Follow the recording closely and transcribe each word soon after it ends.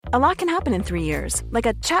A lot can happen in 3 years, like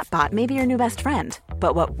a chatbot may be your new best friend.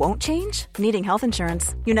 But what won't change? Needing health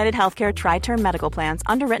insurance. United Healthcare Tri-Term Medical Plans,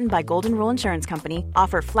 underwritten by Golden Rule Insurance Company,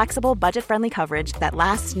 offer flexible, budget-friendly coverage that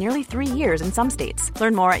lasts nearly 3 years in some states.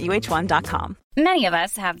 Learn more at uh1.com. Many of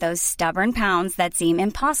us have those stubborn pounds that seem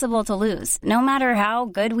impossible to lose, no matter how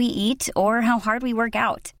good we eat or how hard we work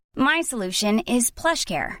out. My solution is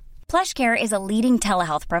PlushCare. PlushCare is a leading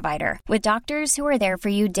telehealth provider with doctors who are there for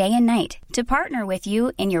you day and night to partner with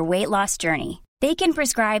you in your weight loss journey. They can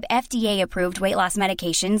prescribe FDA-approved weight loss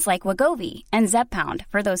medications like Wegovy and Zepbound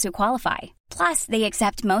for those who qualify. Plus, they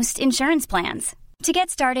accept most insurance plans. To get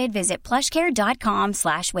started, visit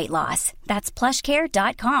plushcare.com/weightloss. That's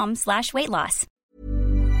plushcare.com/weightloss.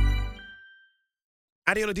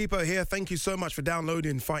 Adi Oladipo here. Thank you so much for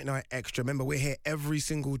downloading Fight Night Extra. Remember, we're here every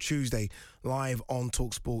single Tuesday live on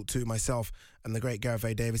TalkSport 2, myself and the great Gareth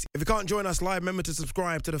A. Davis. If you can't join us live, remember to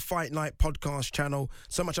subscribe to the Fight Night podcast channel.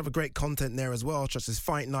 So much other great content there as well, such as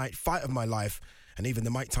Fight Night, Fight of My Life, and even the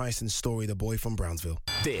Mike Tyson story, The Boy from Brownsville.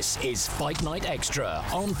 This is Fight Night Extra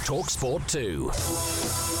on TalkSport 2.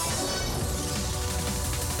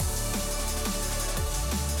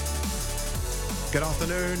 Good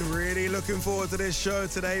afternoon. Really looking forward to this show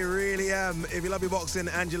today. Really am. If you love your boxing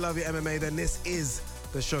and you love your MMA, then this is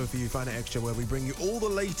the show for you, Fight Night Extra, where we bring you all the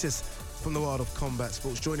latest from the world of combat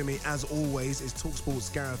sports. Joining me, as always, is TalkSport's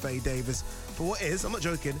Gareth A. Davis for what is, I'm not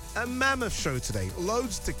joking, a mammoth show today.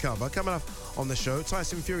 Loads to cover. Coming up on the show,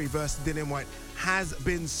 Tyson Fury versus Dillian Whyte has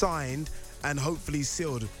been signed and hopefully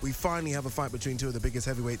sealed. We finally have a fight between two of the biggest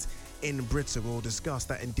heavyweights in Britain. We'll discuss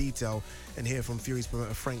that in detail and hear from Fury's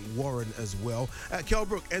promoter Frank Warren as well. Kell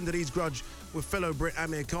Brook ended his grudge with fellow Brit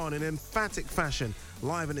Amir Khan in emphatic fashion,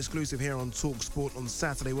 live and exclusive here on TalkSport on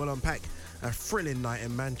Saturday. We'll unpack a thrilling night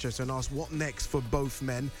in Manchester and ask what next for both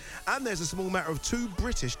men. And there's a small matter of two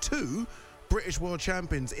British world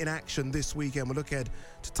champions in action this weekend. We'll look ahead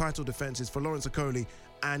to title defences for Lawrence Okolie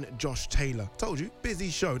and Josh Taylor. Told you, busy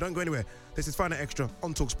show. Don't go anywhere. This is Fight Night Extra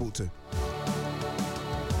on TalkSport 2.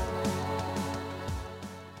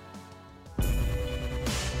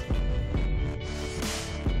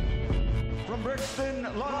 From Brixton,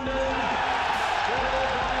 London, the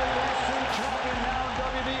WBC champion, now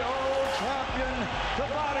WBO champion, the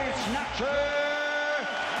body snatcher,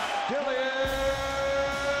 Dillian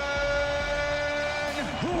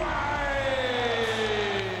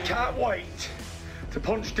Whyte. Can't wait to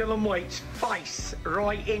punch Dillian Whyte's face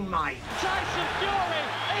right in, mate. Tyson Fury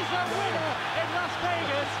is the winner in Las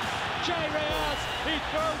Vegas. Jay Reyes, he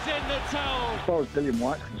throws in the towel. As far as Dillian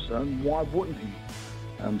Whyte's concerned, why wouldn't he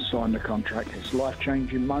sign the contract? It's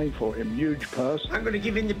life-changing money for him, huge purse. I'm going to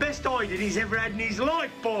give him the best hiding he's ever had in his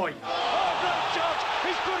life, boy. Oh, that shot,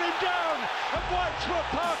 he's put him down, and Whyte's put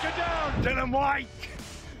Parker down. Dylan Whyte,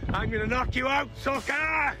 I'm going to knock you out,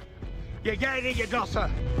 sucker. You're getting it, you dosser.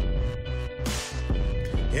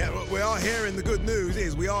 Yeah, we are hearing, the good news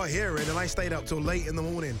is we are hearing, and I stayed up till late in the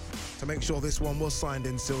morning to make sure this one was signed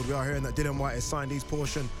and sealed. We are hearing that Dillian Whyte has signed his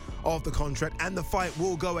portion of the contract and the fight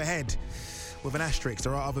will go ahead. With an asterisk,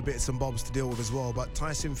 there are other bits and bobs to deal with as well, but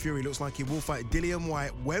Tyson Fury looks like he will fight Dillian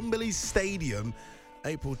Whyte, Wembley Stadium,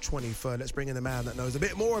 April 23rd. Let's bring in the man that knows a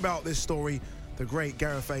bit more about this story, the great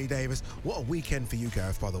Gareth A. Davis. What a weekend for you,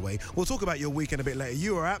 Gareth, by the way. We'll talk about your weekend a bit later.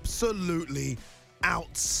 You are absolutely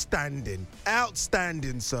outstanding.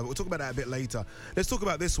 Outstanding, sir. We'll talk about that a bit later. Let's talk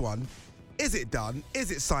about this one. Is it done?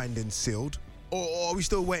 Is it signed and sealed? Or are we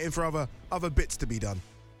still waiting for other bits to be done?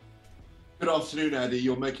 Good afternoon, Eddie.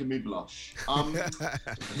 You're making me blush. Look,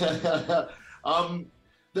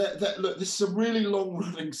 this is a really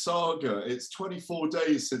long-running saga. It's 24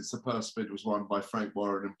 days since the purse bid was won by Frank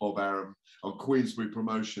Warren and Bob Arum on Queensbury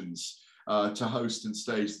Promotions to host and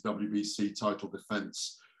stage the WBC title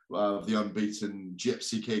defence of the unbeaten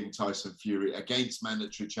Gypsy King Tyson Fury against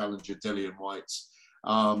mandatory challenger Dillian Whyte.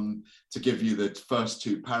 To give you the first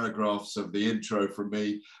two paragraphs of the intro from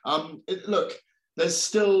me. Look, there's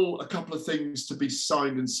still a couple of things to be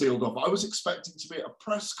signed and sealed off. I was expecting to be at a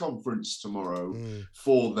press conference tomorrow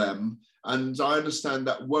for them, and I understand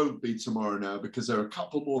that won't be tomorrow now because there are a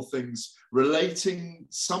couple more things relating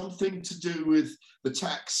something to do with the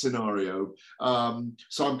tax scenario.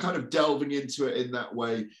 So I'm kind of delving into it in that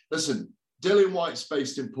way. Listen, Dillian Whyte's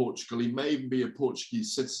based in Portugal. He may even be a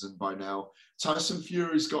Portuguese citizen by now. Tyson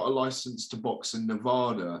Fury's got a license to box in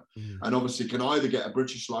Nevada and obviously can either get a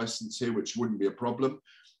British license here, which wouldn't be a problem,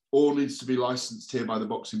 or needs to be licensed here by the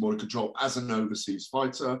Boxing Board of Control as an overseas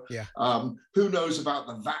fighter. Yeah. Who knows about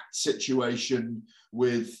the VAT situation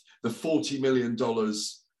with the $40 million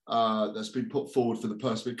that's been put forward for the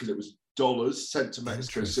purse bid, because it was sent to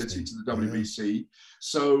Mexico City to the WBC. Yeah.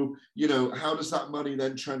 So, how does that money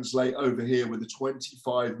then translate over here with the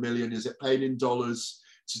 25 million? Is it paid in dollars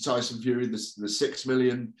to Tyson Fury? The £6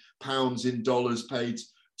 million in dollars paid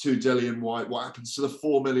to Dillian Whyte? What happens to the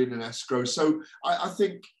 4 million in escrow? So I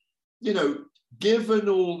think, given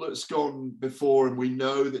all that's gone before, and we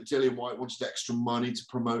know that Dillian Whyte wanted extra money to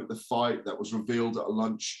promote the fight that was revealed at a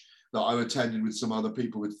lunch that I attended with some other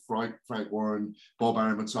people, with Frank Warren, Bob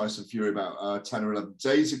Arum and Tyson Fury about 10 or 11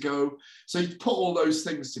 days ago. So you put all those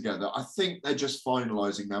things together. I think they're just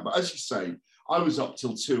finalising now. But as you say, I was up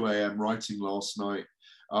till 2 a.m. writing last night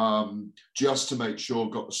just to make sure,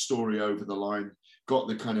 got the story over the line, got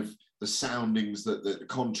the kind of the soundings that the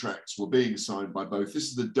contracts were being signed by both. This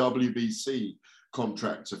is the WBC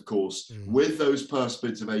contract, of course, with those purse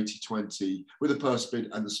bids of 80-20, with a purse bid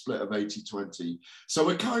and the split of 80-20. So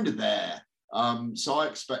we're kind of there. So I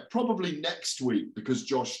expect probably next week, because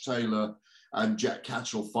Josh Taylor and Jack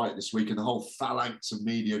Catchell fight this week, and the whole phalanx of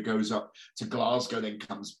media goes up to Glasgow, then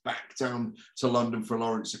comes back down to London for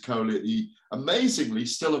Lawrence Okolie at the amazingly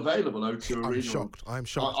still available O2 Arena. I'm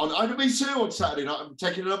shocked. On me too on Saturday night. I'm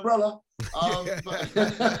taking an umbrella.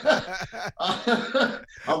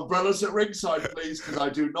 Umbrellas at ringside, please, because I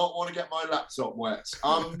do not want to get my laptop wet.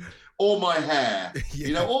 Or my hair,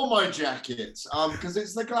 or my jackets, because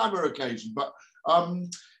it's the glamour occasion. But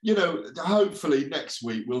hopefully next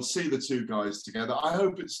week we'll see the two guys together. I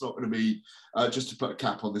hope it's not going to be, just to put a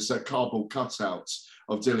cap on this, cardboard cutout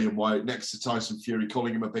of Dillian Whyte next to Tyson Fury,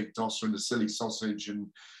 calling him a big tosser and a silly sausage, and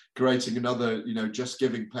creating another, Just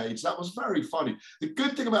Giving page. That was very funny. The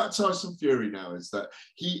good thing about Tyson Fury now is that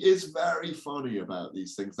he is very funny about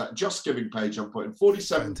these things. That Just Giving page, I'm putting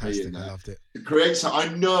 47p in there. I loved it. To create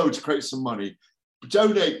some money.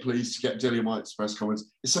 Donate, please, to get Dillian Whyte's press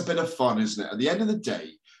comments. It's a bit of fun, isn't it? At the end of the day,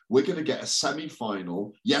 we're going to get a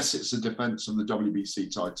semi-final. Yes, it's a defense of the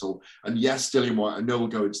WBC title. And yes, Dillian Whyte, I know we'll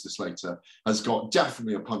go into this later, has got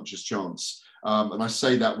definitely a puncher's chance. And I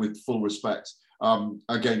say that with full respect.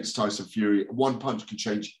 Against Tyson Fury. One punch can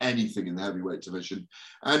change anything in the heavyweight division.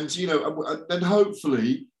 And, then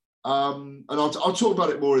hopefully, and I'll talk about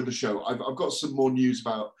it more in the show. I've got some more news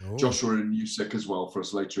about Joshua and Usyk as well for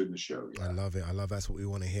us later in the show. Yeah. I love it. That's what we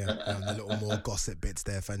want to hear. The little more gossip bits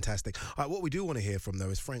there. Fantastic. All right, what we do want to hear from, though,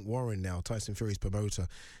 is Frank Warren now, Tyson Fury's promoter.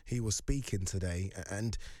 He was speaking today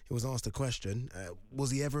and he was asked a question. Was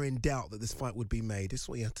he ever in doubt that this fight would be made? This is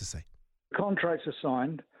what he had to say. Contracts are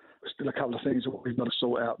signed. Still a couple of things that we've got to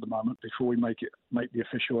sort out at the moment before we make the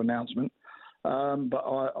official announcement. But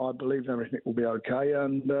I believe everything will be okay,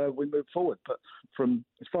 and we move forward. But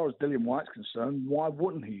as far as Dillian Whyte's concerned, why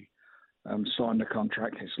wouldn't he sign the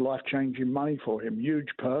contract? It's life-changing money for him, huge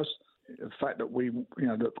purse. The fact that we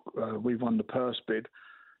won the purse bid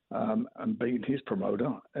and beaten his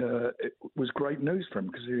promoter, it was great news for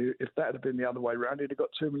him, because if that had been the other way around, he'd have got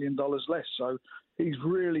 $2 million less. So he's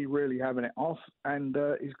really, really having it off, and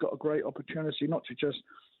he's got a great opportunity not to just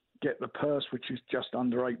get the purse, which is just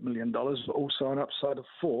under $8 million, but also an upside of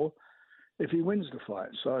 $4 million if he wins the fight.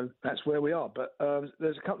 So that's where we are. But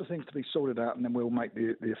there's a couple of things to be sorted out, and then we'll make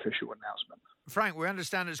the official announcement. Frank, we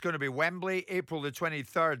understand it's going to be Wembley, April the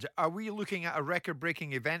 23rd. Are we looking at a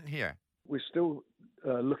record-breaking event here? We're still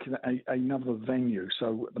looking at another venue.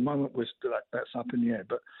 So at the moment, that's up in the air.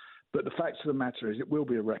 But the fact of the matter is, it will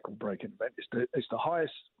be a record-breaking event. It's the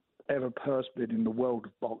highest ever purse bid in the world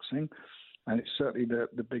of boxing, and it's certainly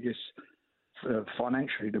the biggest,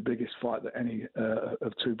 financially, the biggest fight that any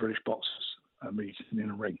of two British boxers are meeting in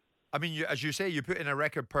a ring. I mean, as you say, you put in a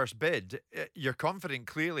record purse bid. You're confident,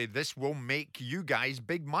 clearly, this will make you guys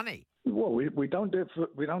big money. Well, we don't do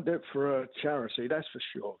it for a charity, that's for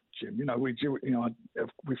sure, Jim. We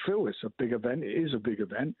feel it's a big event. It is a big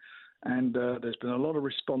event, and there's been a lot of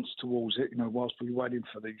response towards it. Whilst we're waiting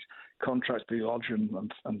for these contracts to be lodged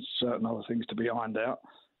and certain other things to be ironed out.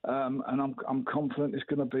 And I'm confident it's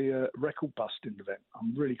going to be a record-busting event.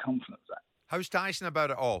 I'm really confident of that. How's Tyson about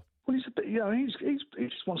it all? Well, he's a bit, he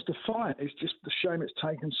just wants to fight. It's just a shame it's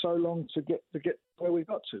taken so long to get where we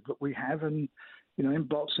got to. But we have, and in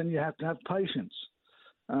boxing you have to have patience.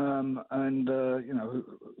 As I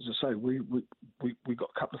say, we got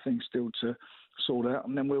a couple of things still to sort out,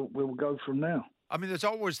 and then we'll go from there. I mean, there's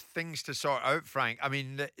always things to sort out, Frank. I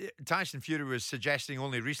mean, Tyson Fury was suggesting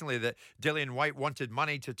only recently that Dillian Whyte wanted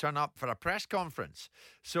money to turn up for a press conference.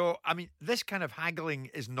 So, I mean, this kind of haggling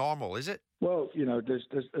is normal, is it? Well, there's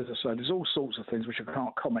as I say, there's all sorts of things which I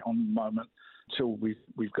can't comment on at the moment until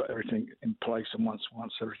we've got everything in place. And once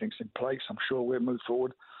everything's in place, I'm sure we'll move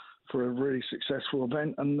forward for a really successful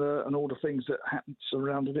event, and all the things that happened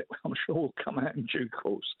surrounding it, I'm sure will come out in due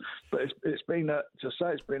course. But it's been to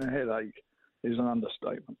say it's been a headache is an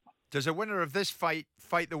understatement. Does the winner of this fight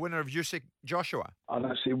the winner of Usyk Joshua? I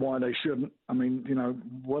don't see why they shouldn't. I mean,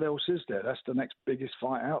 what else is there? That's the next biggest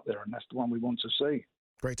fight out there, and that's the one we want to see.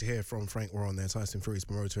 Great to hear from Frank Warren there, Tyson Fury's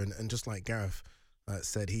promoter, and just like Gareth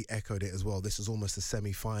said, he echoed it as well. This is almost a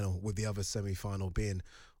semi-final, with the other semi-final being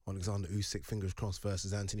Alexander Usyk, fingers crossed,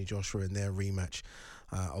 versus Anthony Joshua in their rematch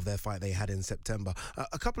of their fight they had in September.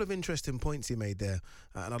 A couple of interesting points he made there,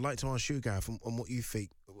 and I'd like to ask you, Gareth, on what you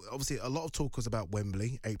think. Obviously, a lot of talk was about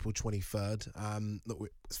Wembley, April 23rd. Look,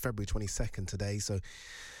 it's February 22nd today, so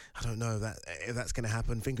I don't know if that's going to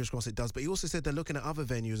happen. Fingers crossed it does. But he also said they're looking at other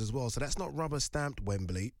venues as well, so that's not rubber-stamped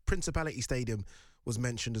Wembley. Principality Stadium was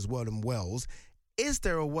mentioned as well in Wales. Is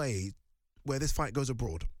there a way where this fight goes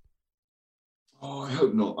abroad? Oh, I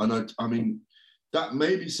hope not. And I mean, that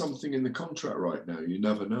may be something in the contract right now. You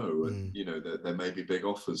never know. And, there may be big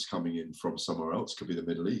offers coming in from somewhere else. Could be the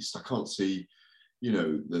Middle East. I can't see,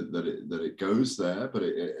 that it goes there. But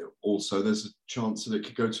it also, there's a chance that it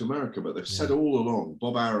could go to America. But they've said all along,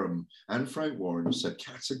 Bob Arum and Frank Warren have said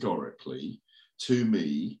categorically to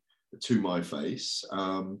me, to my face,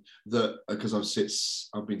 that, because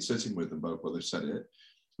I've been sitting with them both while they've said it,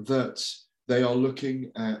 that they are looking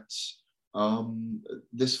at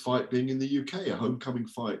this fight being in the UK, a homecoming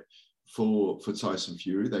fight for Tyson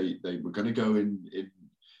Fury. They were going to go in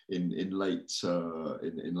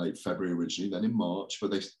late February originally, then in March,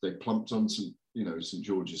 but they plumped on St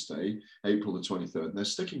George's Day, April the 23rd, and they're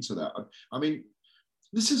sticking to that. I mean,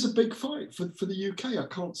 this is a big fight for the UK. I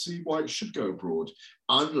can't see why it should go abroad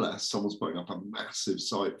unless someone's putting up a massive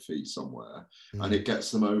site fee somewhere and it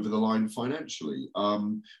gets them over the line financially.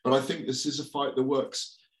 But I think this is a fight that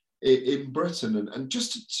works in Britain. And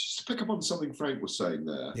just to pick up on something Frank was saying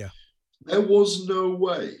there, there was no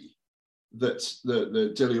way that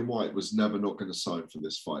Dillian Whyte was never not going to sign for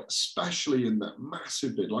this fight, especially in that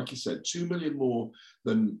massive bid. Like you said, 2 million more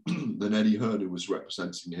than Eddie Hearn, who was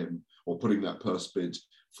representing him or putting that purse bid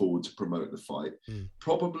forward to promote the fight.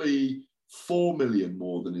 Probably 4 million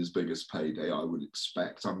more than his biggest payday, I would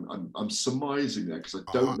expect. I'm surmising there because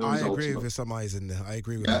I don't know. I agree with your surmising there. I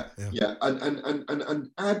agree with that. Yeah. And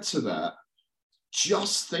add to that,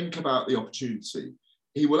 just think about the opportunity.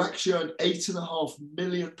 He will actually earn £8.5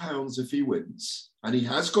 million if he wins, and he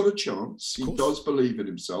has got a chance. He does believe in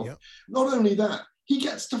himself. Yep. Not only that, he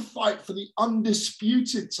gets to fight for the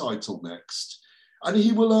undisputed title next, and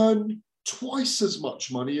he will earn twice as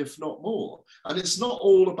much money, if not more. And it's not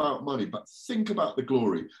all about money, but think about the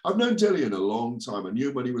glory. I've known Dillian a long time. I knew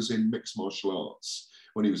him when he was in mixed martial arts,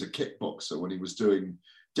 when he was a kickboxer, when he was doing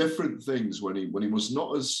different things, when he was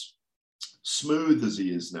not as smooth as he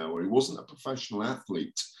is now, or he wasn't a professional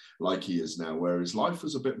athlete like he is now, where his life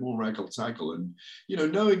was a bit more raggle-taggle. And,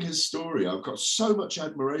 knowing his story, I've got so much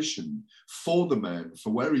admiration for the man,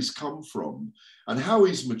 for where he's come from and how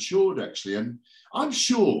he's matured, actually. And I'm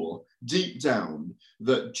sure deep down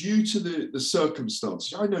that due to the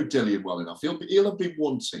circumstances, I know Dillian well enough, he'll have been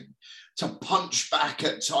wanting to punch back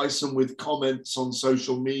at Tyson with comments on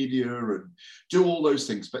social media and do all those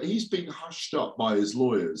things. But he's been hushed up by his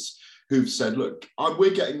lawyers, who've said, look,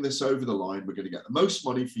 we're getting this over the line. We're going to get the most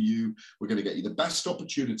money for you. We're going to get you the best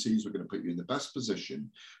opportunities. We're going to put you in the best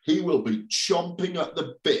position. He will be chomping at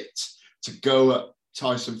the bit to go at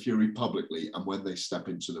Tyson Fury publicly and when they step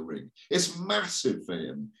into the ring. It's massive for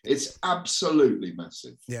him. It's absolutely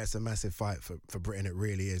massive. Yeah, it's a massive fight for Britain. It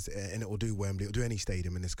really is. And it will do Wembley. It will do any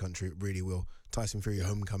stadium in this country. It really will. Tyson Fury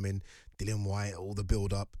homecoming, Dillian Whyte, all the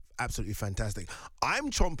build-up. Absolutely fantastic.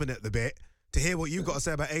 I'm chomping at the bit to hear what you've got to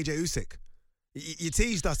say about AJ Usyk. You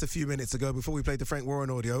teased us a few minutes ago before we played the Frank Warren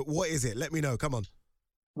audio. What is it? Let me know. Come on.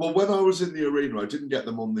 Well, when I was in the arena, I didn't get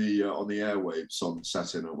them on the airwaves on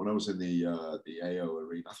Saturday night. When I was in the AO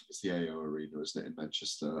arena, I think it's the AO arena, isn't it, in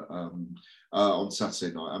Manchester, on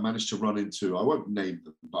Saturday night, I managed to run into, I won't name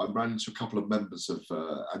them, but I ran into a couple of members of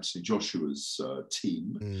Anthony Joshua's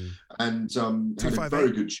team, and had a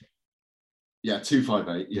very good. Yeah,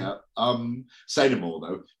 258. Yeah. Say no more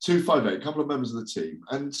though. 258. A couple of members of the team,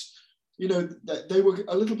 and they were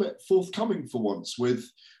a little bit forthcoming for once with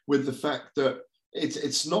the fact that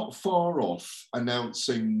it's not far off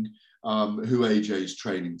announcing who AJ's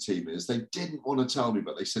training team is. They didn't want to tell me,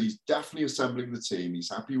 but they said he's definitely assembling the team.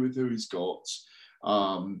 He's happy with who he's got.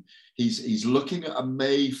 He's looking at a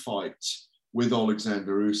May fight with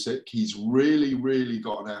Alexander Usyk. He's really, really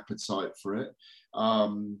got an appetite for it.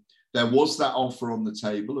 There was that offer on the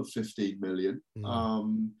table of 15 million.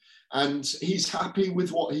 And he's happy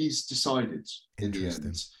with what he's decided in the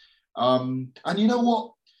end. And you know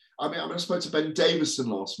what? I spoke to Ben Davison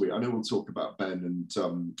last week. I know we'll talk about Ben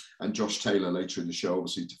and Josh Taylor later in the show,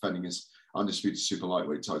 obviously defending his undisputed super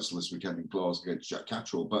lightweight title this weekend in Glasgow against Jack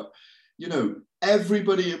Catterall. But, you know,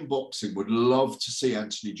 everybody in boxing would love to see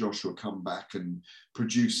Anthony Joshua come back and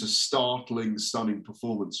produce a startling, stunning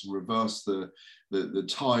performance and reverse the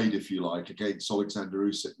tide, if you like, against Alexander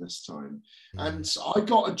Usyk this time. And I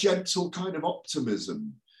got a gentle kind of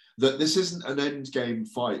optimism that this isn't an end game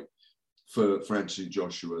fight for Anthony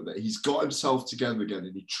Joshua, that he's got himself together again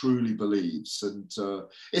and he truly believes. And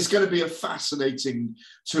it's going to be a fascinating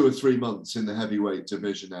 2 or 3 months in the heavyweight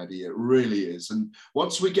division, Eddie. It really is. And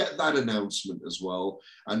once we get that announcement as well,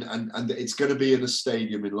 and it's going to be in a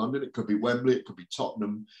stadium in London, it could be Wembley, it could be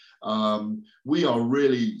Tottenham. We are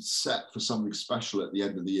really set for something special at the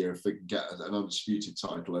end of the year if we can get an undisputed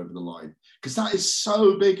title over the line. Because that is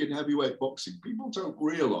so big in heavyweight boxing. People don't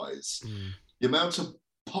realise the amount of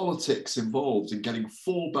politics involved in getting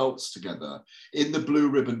 4 belts together in the blue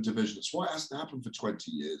ribbon division. It's why it hasn't happened for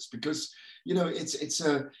 20 years, because, you know,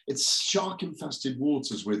 it's shark infested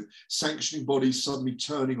waters with sanctioning bodies suddenly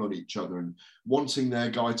turning on each other and wanting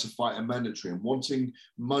their guy to fight a mandatory and wanting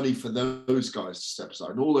money for those guys to step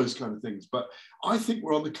aside and all those kind of things. But I think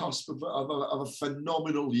we're on the cusp of a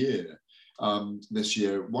phenomenal year this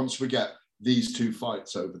year once we get these 2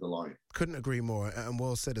 fights over the line. Couldn't agree more, and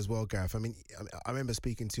well said as well, Gareth. I mean, I remember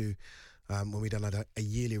speaking to when we done like a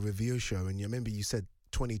yearly review show, and you remember you said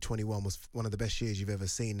 2021 was one of the best years you've ever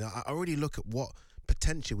seen. I already look at what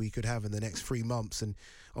potential we could have in the next 3 months, and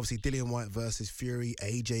obviously Dillian Whyte versus Fury,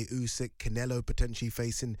 AJ Usyk, Canelo potentially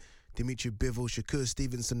facing Dimitri Bivol, Shakur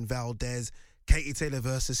Stevenson, Valdez, Katie Taylor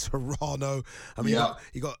versus Serrano. I mean,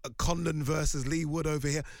 you got Condon versus Lee Wood over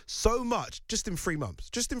here. So much just in 3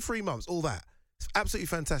 months. Just in 3 months, all that. It's absolutely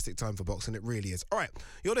fantastic time for boxing. It really is. All right,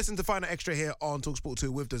 you're listening to Find Out Extra here on TalkSport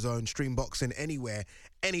 2 with DAZN. Stream boxing anywhere,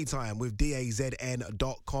 anytime with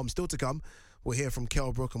DAZN.com. Still to come, we'll hear from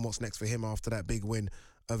Kell Brook and what's next for him after that big win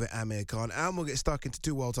over Amir Khan. And we'll get stuck into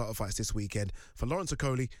 2 world title fights this weekend for Lawrence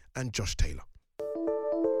Okolie and Josh Taylor.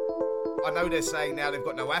 I know they're saying now they've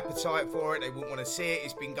got no appetite for it, they wouldn't want to see it,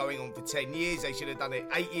 it's been going on for 10 years, they should have done it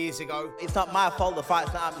 8 years ago. It's not my fault the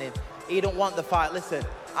fight's not happening. He don't want the fight, listen,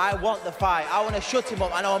 I want the fight, I want to shut him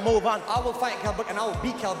up and I'll move on. I will fight Kell Brook and I will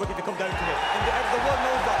beat Kell Brook if it comes down to it. And the world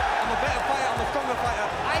knows that. I'm a better fighter, I'm a stronger fighter.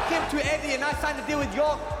 I came to Eddie and I signed a deal with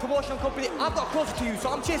your promotional company, I've got closer to you,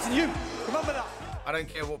 so I'm chasing you. Remember that. I don't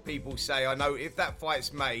care what people say, I know if that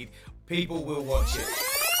fight's made, people will watch it.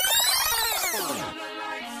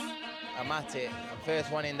 I'm at it. I'm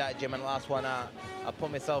first one in that gym and last one out. I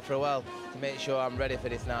put myself through well to make sure I'm ready for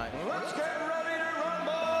this night. Let's get ready to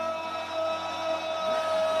rumble!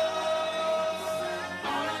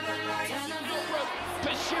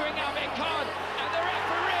 Pursuing Amir Khan, and the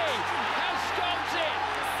referee has stopped it.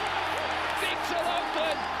 Victor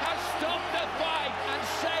Loughlin has stopped the fight and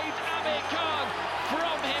saved Amir Khan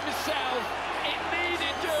from himself. It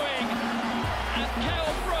needed doing, and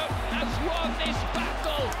Kell Brook has won this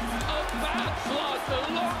battle of bad blood. The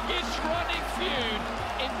longest running feud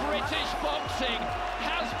in British boxing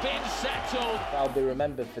has been settled. I'll be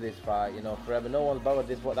remembered for this fight, you know, forever. No one's bothered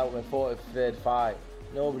this, that was my 43rd fight.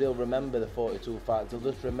 Nobody will remember the 42 fights, they'll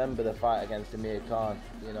just remember the fight against Amir Khan,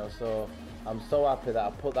 you know, so I'm so happy that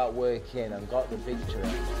I put that work in and got the victory.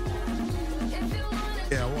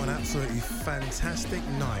 Yeah, what an absolutely fantastic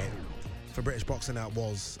night for British boxing that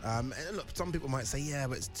was. And look, some people might say, yeah,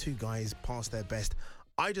 but it's 2 guys past their best.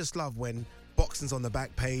 I just love when boxing's on the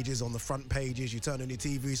back pages, on the front pages, you turn on your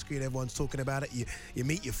TV screen, everyone's talking about it, you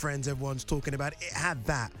meet your friends, everyone's talking about it. It had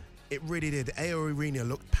that. It really did. AO Arena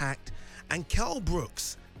looked packed. And Kell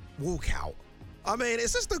Brook's walkout, I mean,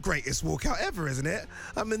 it's just the greatest walkout ever, isn't it?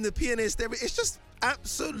 I mean, the pianist, it's just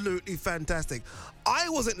absolutely fantastic. I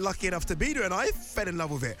wasn't lucky enough to be there, and I fell in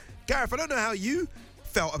love with it. Gareth, I don't know how you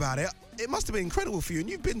felt about it. It must have been incredible for you, and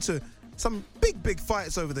you've been to some big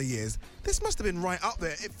fights over the years. This must have been right up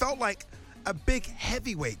there. It felt like a big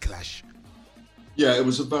heavyweight clash. Yeah, it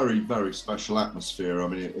was a very, very special atmosphere. I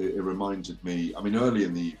mean, it reminded me, I mean, early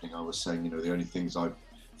in the evening, I was saying, you know, the only things I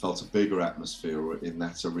felt a bigger atmosphere in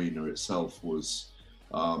that arena itself was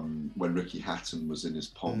when Ricky Hatton was in his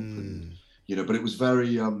pomp. And, you know, but it was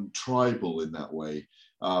very tribal in that way.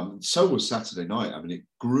 So was Saturday night. I mean, it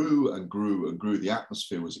grew and grew and grew. The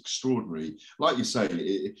atmosphere was extraordinary. Like you say,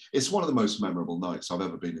 it's one of the most memorable nights I've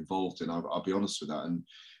ever been involved in. I'll be honest with that. And,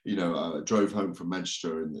 drove home from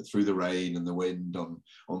Manchester and through the rain and the wind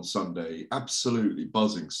on Sunday, absolutely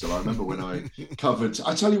buzzing still. I remember when I covered,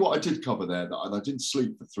 I tell you what I did cover there, and I didn't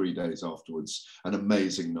sleep for 3 days afterwards. An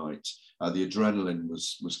amazing night. The adrenaline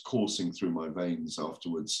was coursing through my veins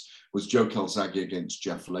afterwards. Was Joe Calzaghe against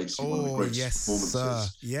Jeff Lacey, one of the greatest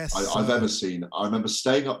performances I've ever seen. I remember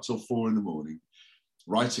staying up till 4 a.m,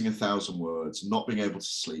 writing 1,000 words, not being able to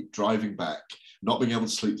sleep, driving back, not being able to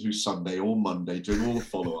sleep through Sunday or Monday, doing all the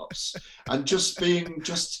follow-ups, and just being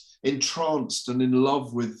entranced and in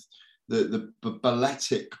love with the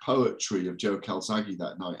balletic poetry of Joe Calzaghe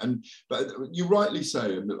that night. But you rightly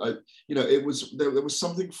say, there was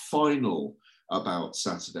something final about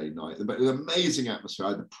Saturday night. An amazing atmosphere. I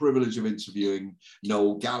had the privilege of interviewing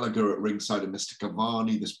Noel Gallagher at ringside and Mr.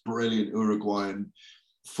 Cavani, this brilliant Uruguayan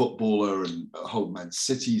footballer, and a whole Man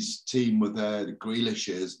City's team were there, the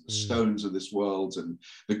Grealishes, the Stones of this world, and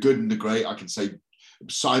the good and the great. I can say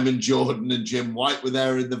Simon Jordan and Jim White were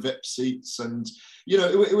there in the VIP seats, and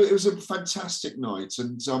it was a fantastic night.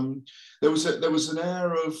 And there was an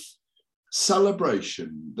air of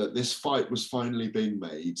celebration that this fight was finally being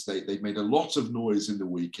made. They made a lot of noise in the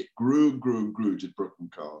week. It grew and grew and grew, did Brook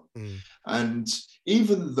and Khan. And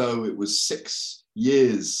even though it was 6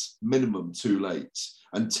 years minimum too late,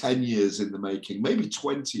 and 10 years in the making, maybe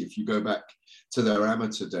 20 if you go back to their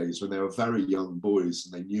amateur days when they were very young boys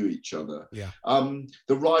and they knew each other. The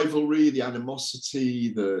rivalry, the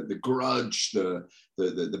animosity, the grudge, the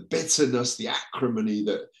bitterness, the acrimony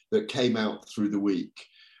that came out through the week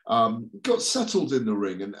got settled in the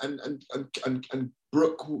ring, and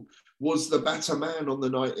Brook was the better man on the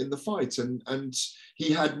night in the fight, and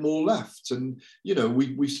he had more left. And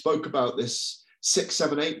we spoke about this 6,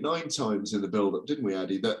 7, 8, 9 times in the build-up, didn't we,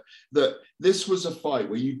 Addy? That this was a fight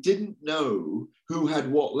where you didn't know who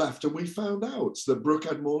had what left, and we found out that Brook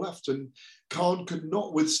had more left, and Khan could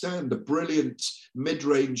not withstand the brilliant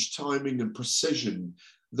mid-range timing and precision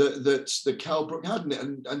that Kell Brook had,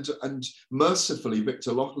 and mercifully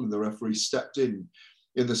Victor Loughlin, the referee, stepped in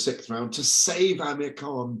the 6th round to save Amir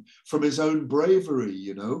Khan from his own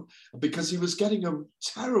bravery, because he was getting a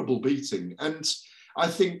terrible beating. And I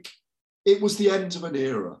think it was the end of an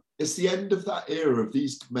era. It's the end of that era of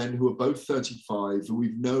these men who are both 35, who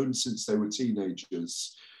we've known since they were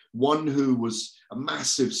teenagers. One who was a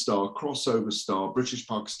massive star, crossover star,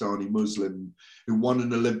 British-Pakistani Muslim, who won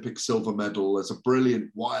an Olympic silver medal as a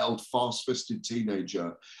brilliant, wild, fast-fisted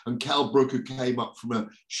teenager. And Kell Brook, who came up from a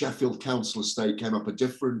Sheffield council estate, came up a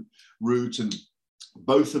different route, and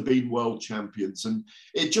both have been world champions. And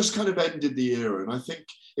it just kind of ended the era. And I think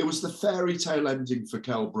it was the fairy tale ending for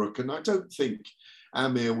Kell Brook. And I don't think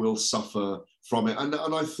Amir will suffer from it. And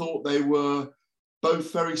I thought they were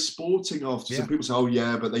both very sporting after. Some people say, oh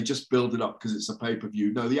yeah, but they just build it up because it's a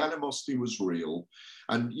pay-per-view. No, the animosity was real.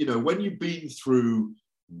 And, when you've been through,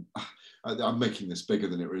 I'm making this bigger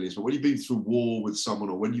than it really is, but when you've been through war with someone,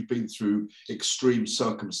 or when you've been through extreme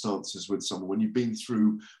circumstances with someone, when you've been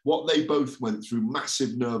through what they both went through,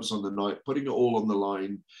 massive nerves on the night, putting it all on the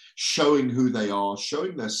line, showing who they are,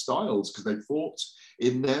 showing their styles, because they fought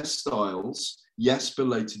in their styles, yes,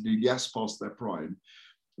 belatedly, yes, past their prime.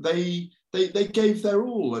 They gave their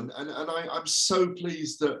all, and I'm so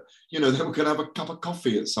pleased that they were going to have a cup of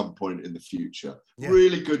coffee at some point in the future.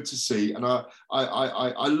 Really good to see, and I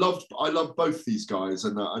loved both these guys,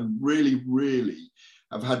 and really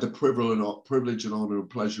have had the privilege and honour and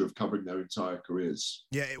pleasure of covering their entire careers.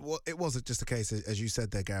 Yeah, it wasn't just a case, as you said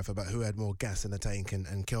there, Gareth, about who had more gas in the tank,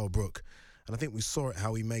 and Kell Brook. And I think we saw it,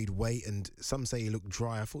 how he made weight, and some say he looked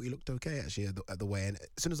dry. I thought he looked okay, actually, at the weigh. And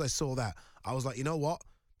as soon as I saw that, I was like, you know what?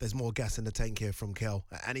 There's more gas in the tank here from Kell.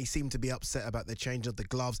 And he seemed to be upset about the change of the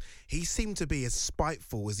gloves. He seemed to be as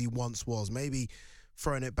spiteful as he once was. Maybe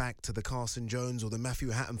throwing it back to the Carson Jones or the Matthew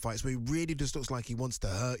Hatton fights, where he really just looks like he wants to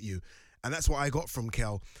hurt you. And that's what I got from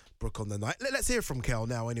Kell Brook on the night. Let's hear from Kell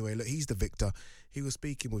now anyway. Look, he's the victor. He was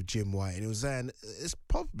speaking with Jim White, and he was saying it's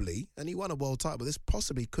probably, and he won a world title, but this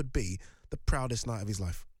possibly could be the proudest night of his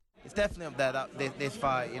life. It's definitely up there, this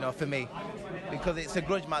fight, for me, because it's a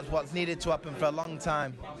grudge match, what's needed to happen for a long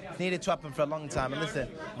time. It's needed to happen for a long time. And listen,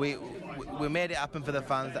 we made it happen for the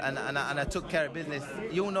fans, and I took care of business.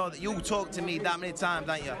 You know that you talked to me that many times,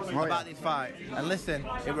 don't you, about this fight. And listen,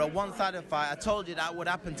 it was a one-sided fight. I told you that would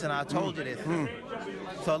happen tonight. I told you this.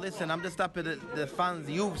 So listen, I'm just happy that the fans,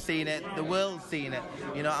 you've seen it, the world's seen it.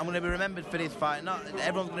 I'm going to be remembered for this fight. Not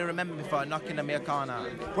everyone's going to remember me for knocking Amir Khan out.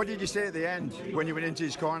 What did you say at the end when you went into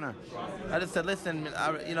his corner? I just said, listen,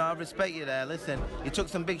 I respect you there. Listen, you took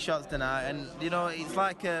some big shots tonight, and it's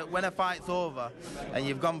like when a fight's over and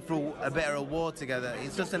you've gone through a a bit of reward together.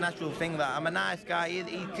 It's just a natural thing that I'm a nice guy.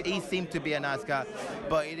 He seemed to be a nice guy,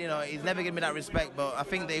 but he's never given me that respect. But I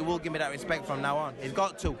think that he will give me that respect from now on. He's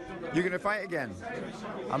got to. You're going to fight again?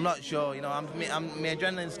 I'm not sure. My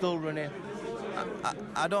adrenaline's still running.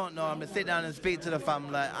 I don't know. I'm going to sit down and speak to the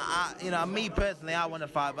family. Me personally, I want to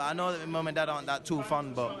fight, but I know that my mum and dad aren't that too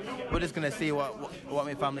fond, but we're just going to see what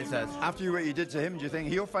my family says. After what you did to him, do you think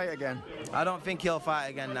he'll fight again? I don't think he'll fight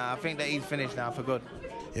again now. I think that he's finished now for good.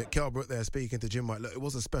 Yeah, Kell Brook there speaking to Jim White. Look, it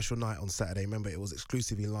was a special night on Saturday. Remember, it was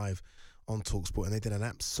exclusively live on TalkSport, and they did an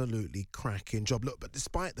absolutely cracking job. Look, but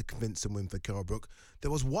despite the convincing win for Kell Brook,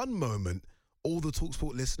 there was one moment all the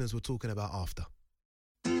TalkSport listeners were talking about after.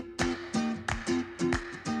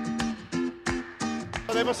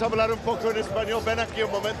 Podemos hablar un poco en español. Ven aquí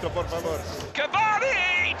un momento, por favor.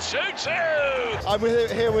 Cavani, 2-2. I'm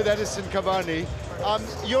here with Edison Cavani.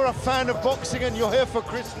 You're a fan of boxing and you're here for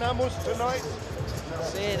Chris Namos tonight?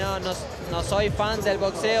 Sí, no soy fan del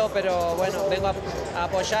boxeo, pero bueno, vengo a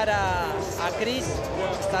apoyar a Chris,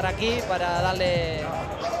 estar aquí para darle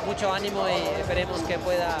mucho ánimo y esperemos que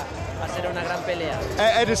pueda hacer una gran pelea.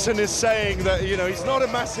 Edison is saying that, he's not a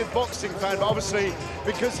massive boxing fan, but obviously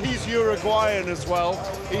because he's Uruguayan as well,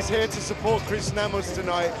 he's here to support Chris Namos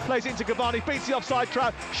tonight. Plays into Cavani, beats the offside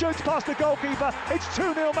trap, shoots past the goalkeeper. It's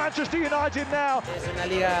 2-0 Manchester United now. Es una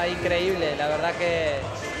liga increíble, la verdad que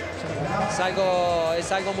es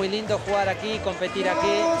algo muy lindo jugar aquí, competir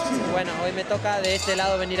aquí. Bueno, hoy me toca de este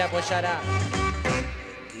lado venir a apoyar a...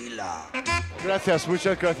 Gracias,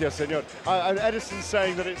 muchas gracias, señor. And Edison's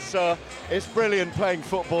saying that it's brilliant playing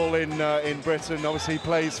football in Britain. Obviously, he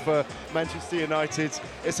plays for Manchester United.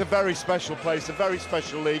 It's a very special place, a very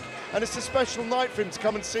special league, and it's a special night for him to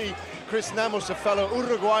come and see Chris Namos, a fellow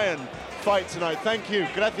Uruguayan, fight tonight. Thank you.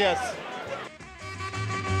 Gracias.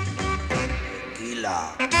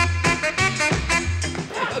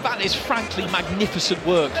 That is frankly magnificent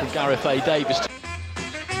work from Gareth A. Davis.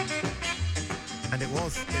 And it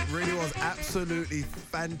really was absolutely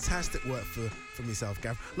fantastic work for myself,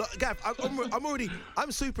 Gav. Look, Gav,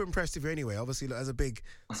 I'm super impressed with you anyway. Obviously, look, as a big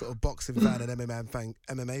sort of boxing fan and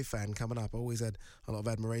MMA fan coming up, I always had a lot of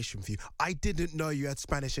admiration for you. I didn't know you had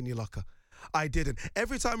Spanish in your locker. I didn't.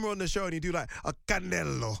 Every time we're on the show and you do like a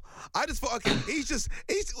Canelo, I just thought, okay,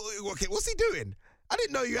 okay, what's he doing? I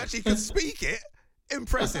didn't know you actually could speak it.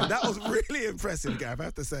 Impressive. That was really impressive, Gav, I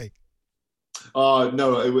have to say.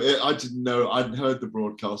 No, I didn't know. I'd heard the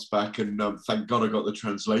broadcast back, and thank God I got the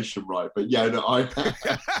translation right. But yeah, no, I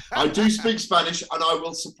do speak Spanish, and I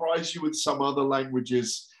will surprise you with some other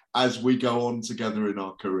languages as we go on together in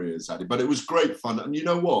our careers, Addy. But it was great fun, and you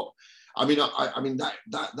know what? I mean,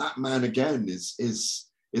 that man again is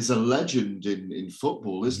a legend in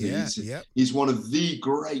football, isn't he? He's one of the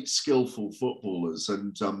great skillful footballers,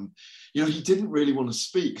 and he didn't really want to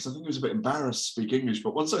speak because I think he was a bit embarrassed to speak English.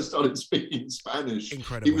 But once I started speaking Spanish,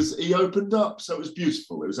 incredible. He opened up, so it was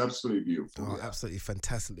beautiful. It was absolutely beautiful. Oh, absolutely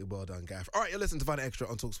fantastically well done, Gav. All right, you're listening to Fight Extra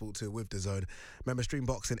on TalkSport 2 with DAZN. Remember, stream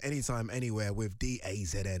boxing anytime, anywhere with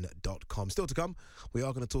DAZN.com. Still to come, we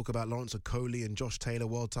are going to talk about Lawrence Okolie and Josh Taylor,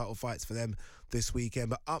 world title fights for them this weekend.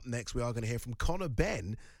 But up next, we are going to hear from Conor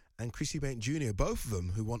Benn and Chris Eubank Jr., both of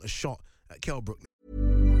them who want a shot at Kell Brook.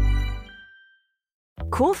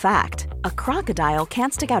 Cool fact, a crocodile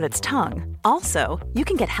can't stick out its tongue. Also, you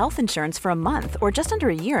can get health insurance for a month or just under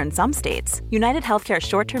a year in some states. United Healthcare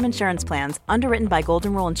short-term insurance plans, underwritten by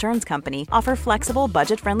Golden Rule Insurance Company, offer flexible,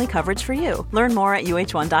 budget-friendly coverage for you. Learn more at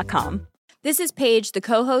UH1.com. This is Paige, the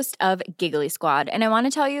co-host of Giggly Squad, and I want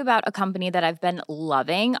to tell you about a company that I've been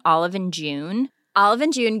loving, Olive & June. Olive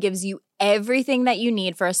 & June gives you everything that you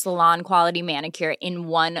need for a salon-quality manicure in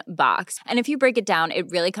one box. And if you break it down, it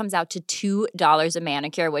really comes out to $2 a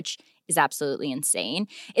manicure, which is absolutely insane.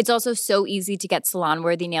 It's also so easy to get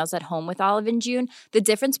salon-worthy nails at home with Olive & June. The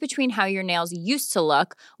difference between how your nails used to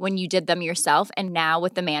look when you did them yourself and now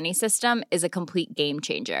with the Mani system is a complete game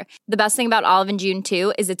changer. The best thing about Olive & June,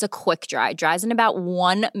 too, is it's a quick dry. Dries in about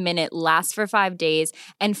 1 minute, lasts for 5 days,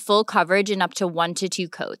 and full coverage in up to 1 to 2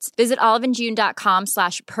 coats. Visit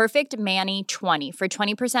oliveandjune.com/perfectmani20 for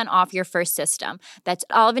 20% off your first system. That's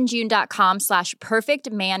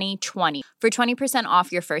oliveandjune.com/perfectmani20 for 20%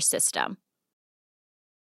 off your first system.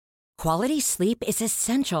 Quality sleep is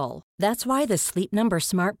essential. That's why the Sleep Number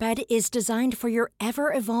Smart Bed is designed for your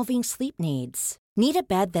ever-evolving sleep needs. Need a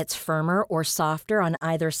bed that's firmer or softer on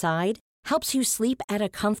either side? Helps you sleep at a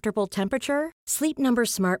comfortable temperature? Sleep Number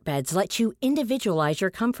Smart Beds let you individualize your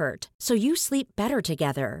comfort so you sleep better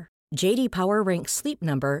together. JD Power ranks Sleep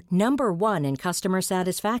Number number 1 in customer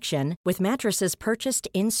satisfaction with mattresses purchased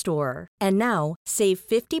in-store. And now, save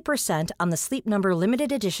 50% on the Sleep Number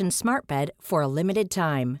Limited Edition Smart Bed for a limited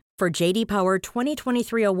time. For JD Power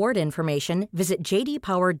 2023 award information, visit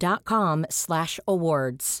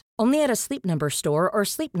jdpower.com/awards. Only at a Sleep Number store or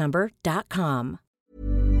sleepnumber.com.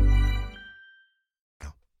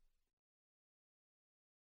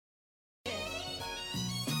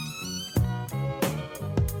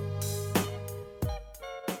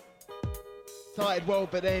 Started well,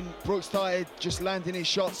 but then Brooks started just landing his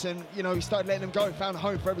shots, and he started letting them go. Found a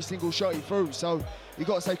home for every single shot he threw. So you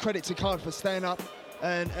got to say credit to Khan for staying up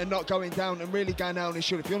and not going down and really going out on his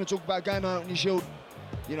shield. If you want to talk about going out on your shield,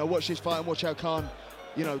 watch this fight and watch how Khan,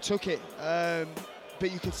 took it.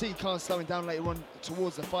 But you could see Khan slowing down later on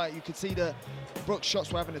towards the fight. You could see the Brooks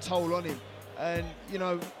shots were having a toll on him, and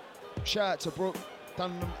shout out to Brooks,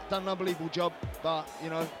 done an unbelievable job. But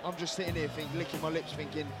I'm just sitting here licking my lips,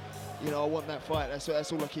 thinking, I want that fight.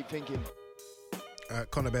 That's all I keep thinking.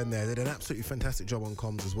 Conor Benn there did an absolutely fantastic job on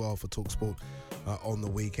comms as well for TalkSport on the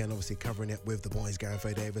weekend, obviously covering it with the boys Gareth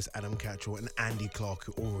A. Davis, Adam Catchell and Andy Clark,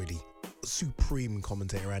 who already supreme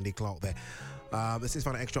commentator Andy Clark there. This is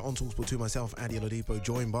Fight Night Extra on TalkSport 2. Myself, Andy Oladipo,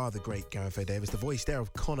 joined by the great Gareth A. Davis, the voice there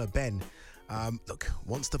of Conor Benn. Look,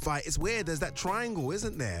 wants to fight. It's weird, there's that triangle,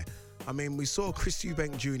 isn't there? I mean, we saw Chris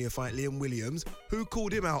Eubank Jr. fight Liam Williams. Who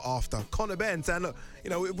called him out after? Conor Benn saying, look,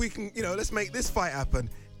 if we can, let's make this fight happen.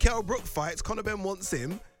 Kell Brook fights, Conor Benn wants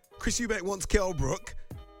him. Chris Eubank wants Kell Brook.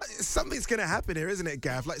 Something's going to happen here, isn't it,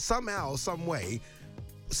 Gav? Like, somehow, some way,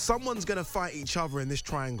 someone's going to fight each other in this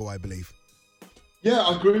triangle, I believe. Yeah,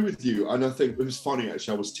 I agree with you. And I think it was funny,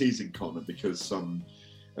 actually. I was teasing Conor because,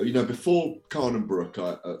 before Khan and Brook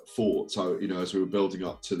fought, so, as we were building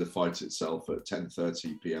up to the fight itself at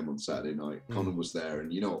 10:30 p.m. on Saturday night, Conor was there.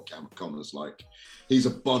 And you know what Conor's like. He's a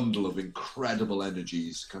bundle of incredible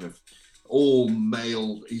energies, kind of all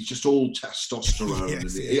male. He's just all testosterone.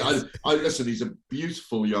 Yes, and listen, he's a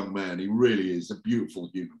beautiful young man. He really is a beautiful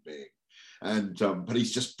human being. And but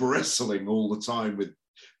he's just bristling all the time with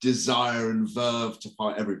desire and verve to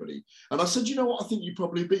fight everybody. And I said, you know what? I think you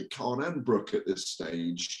probably beat Khan and Brook at this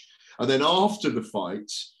stage. And then after the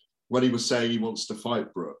fight, when he was saying he wants to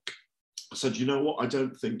fight Brook, I said, you know what? I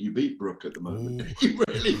don't think you beat Brook at the moment. He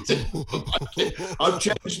really did. I've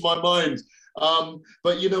changed my mind.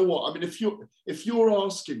 But you know what? I mean, if you're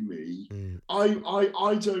asking me, I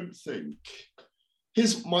don't think.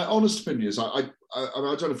 My honest opinion is, I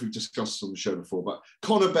don't know if we've discussed this on the show before, but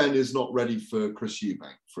Conor Benn is not ready for Chris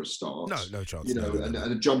Eubank for a start. No chance. And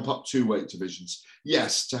a jump up 2 weight divisions.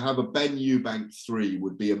 Yes, to have a Ben Eubank 3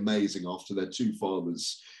 would be amazing after their two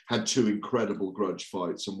fathers had 2 incredible grudge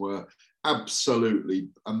fights and were absolutely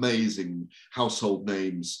amazing household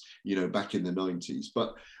names, back in the 90s.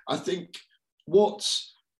 But I think what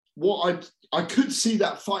I could see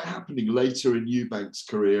that fight happening later in Eubank's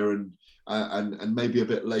career and maybe a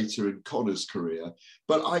bit later in Conor's career.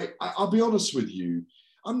 But I'll be honest with you,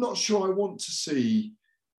 I'm not sure I want to see.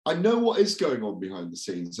 I know what is going on behind the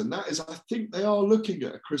scenes, and that is I think they are looking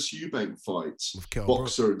at a Chris Eubank fight,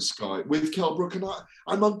 Boxer and Sky, with Kell Brook, and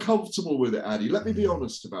I'm uncomfortable with it, Addy. Let me be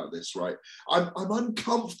honest about this, right? I'm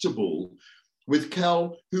uncomfortable with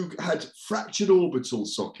Kell, who had fractured orbital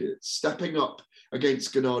sockets, stepping up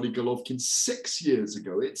against Gennady Golovkin 6 years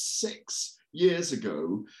ago. It's 6 years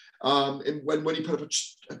ago, when he put up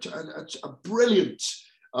a brilliant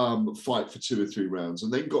fight for 2 or 3 rounds,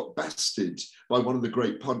 and then got bested by one of the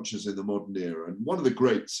great punchers in the modern era, and one of the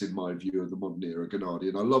greats in my view of the modern era, Gennady.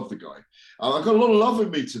 And I love the guy. I've got a lot of love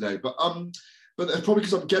in me today, but that's probably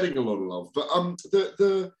because I'm getting a lot of love. But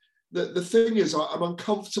the thing is, I'm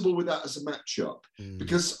uncomfortable with that as a matchup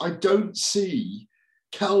because I don't see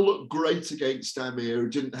Kell looked great against Amir, who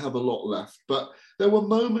didn't have a lot left, but there were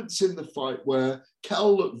moments in the fight where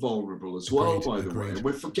Kell looked vulnerable as well, by the way, and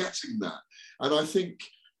we're forgetting that. And I think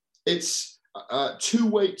it's 2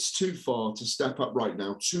 weights too far to step up right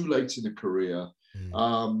now, too late in a career.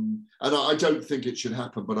 And I don't think it should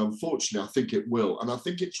happen, but unfortunately, I think it will. And I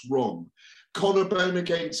think it's wrong. Conor Benn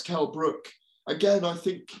against Kell Brook. Again, I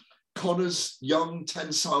think Conor's young,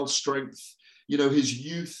 tensile strength, his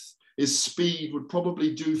youth, his speed would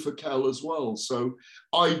probably do for Kell as well. So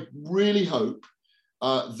I really hope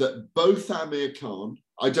that both Amir Khan,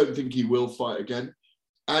 I don't think he will fight again,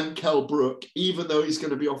 and Kell Brook, even though he's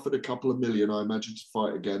going to be offered a couple of million, I imagine, to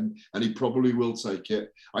fight again, and he probably will take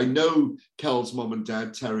it. I know Kell's mum and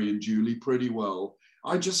dad, Terry and Julie, pretty well.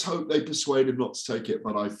 I just hope they persuade him not to take it,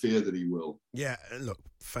 but I fear that he will. Yeah, look,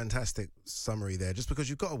 fantastic summary there. Just because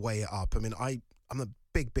you've got to weigh it up. I mean, I'm a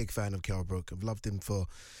big fan of Kell Brook. I've loved him for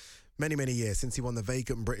many years since he won the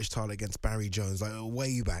vacant British title against Barry Jones, like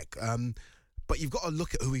way back. But you've got to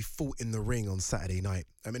look at who he fought in the ring on Saturday night.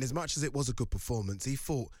 I mean, as much as it was a good performance, he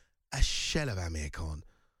fought a shell of Amir Khan.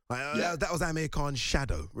 That was Amir Khan's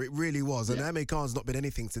shadow. It really was. And Amir Khan's not been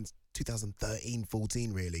anything since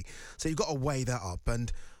 2013-14, really. So you've got to weigh that up.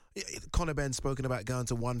 And Conor Benn spoken about going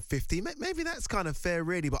to 150. Maybe that's kind of fair,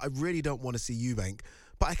 really, but I really don't want to see Eubank.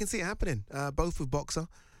 But I can see it happening, both with Boxer.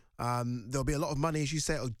 There'll be a lot of money, as you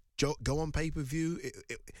say. It'll go on pay-per-view.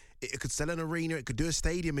 It could sell an arena. It could do a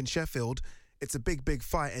stadium in Sheffield. It's a big, big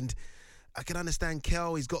fight. And I can understand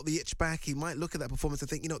Kell. He's got the itch back. He might look at that performance and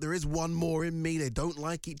think, there is one more in me. They don't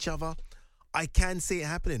like each other. I can see it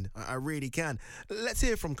happening. I really can. Let's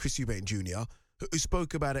hear from Chris Eubank Jr., who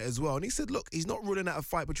spoke about it as well. And he said, look, he's not ruling out a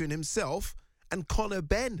fight between himself and Conor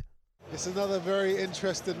Benn. It's another very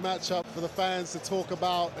interesting matchup for the fans to talk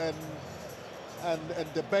about and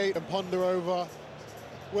debate and ponder over.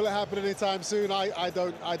 Will it happen anytime soon? I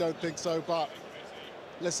don't think so. But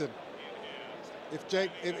listen,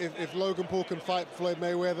 if Logan Paul can fight Floyd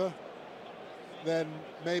Mayweather, then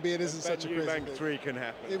maybe it isn't such a crazy thing. 3 can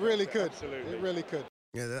happen. It really could. Absolutely. It really could.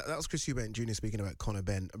 Yeah, that was Chris Eubank Jr. speaking about Conor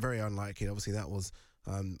Benn. Very unlikely. Obviously, that was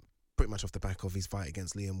pretty much off the back of his fight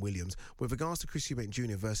against Liam Williams. With regards to Chris Eubank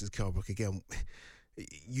Jr. versus Kell Brook, again,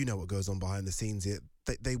 you know what goes on behind the scenes here.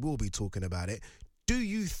 They will be talking about it. Do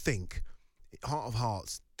you think, heart of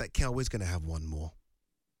hearts, that Kell is going to have one more?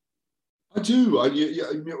 I do.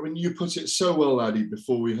 When you put it so well, Addy,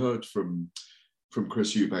 before we heard from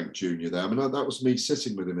Chris Eubank Jr. there, I mean, that was me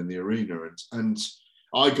sitting with him in the arena, and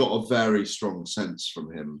I got a very strong sense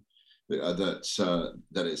from him that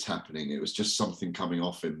it's happening. It was just something coming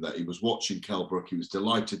off him, that he was watching Kell Brook. He was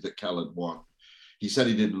delighted that Kell had won. He said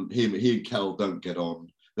he and Kell don't get on.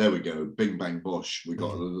 There we go. Bing, bang, bosh. We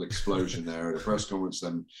got a little explosion there at a press conference,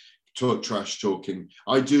 then trash talking.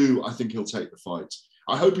 I think he'll take the fight.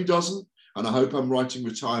 I hope he doesn't. And I hope I'm writing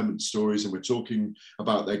retirement stories and we're talking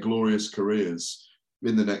about their glorious careers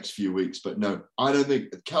in the next few weeks. But no, I don't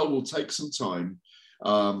think Kell will take some time.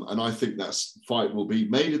 And I think that fight will be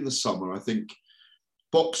made in the summer. I think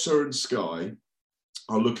Boxer and Sky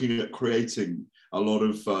are looking at creating a lot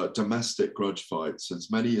of domestic grudge fights,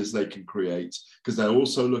 as many as they can create, because they're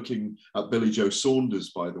also looking at Billy Joe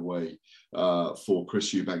Saunders, by the way, for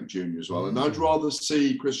Chris Eubank Jr. as well. And I'd rather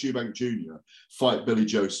see Chris Eubank Jr. fight Billy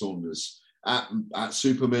Joe Saunders at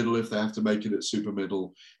super middle if they have to make it at super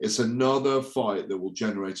middle. It's another fight that will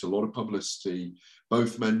generate a lot of publicity.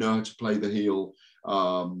 Both men know how to play the heel.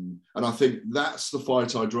 And I think that's the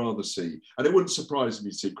fight I'd rather see. And it wouldn't surprise me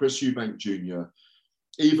to see Chris Eubank Jr.,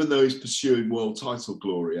 even though he's pursuing world title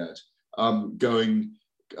glory, Ed, going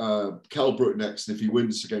Kell Brook next. And if he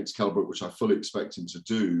wins against Kell Brook, which I fully expect him to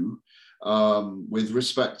do, with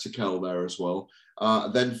respect to Kell there as well,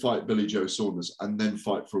 then fight Billy Joe Saunders and then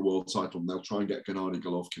fight for a world title. And they'll try and get Gennady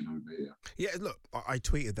Golovkin over here. Yeah, look, I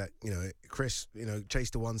tweeted that, Chris,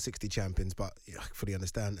 chased the 160 champions, but I fully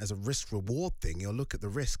understand as a risk reward thing, you'll look at the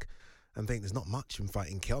risk and think there's not much in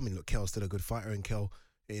fighting Kell. I mean, look, Kell's still a good fighter and Kell,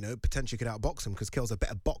 potentially could outbox him because Kell's a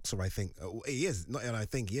better boxer, I think. He is. I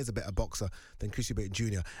think he is a better boxer than Chris Eubank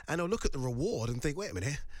Jr. And I'll look at the reward and think, wait a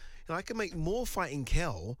minute, I can make more fighting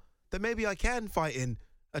Kell than maybe I can fighting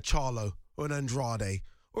a Charlo or an Andrade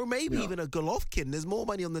or maybe even a Golovkin. There's more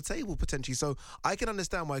money on the table potentially. So I can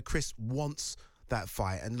understand why Chris wants that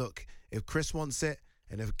fight. And look, if Chris wants it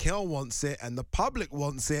and if Kell wants it and the public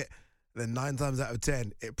wants it, then 9 times out of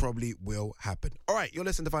 10, it probably will happen. All right, you're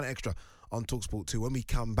listening to Fight Extra on TalkSport 2. When we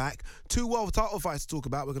come back, 2 world title fights to talk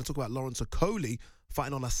about. We're going to talk about Lawrence Okolie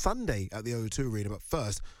fighting on a Sunday at the O2 Arena. But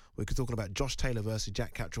first, we're talking about Josh Taylor versus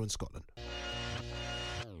Jack Catterall in Scotland.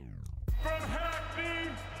 From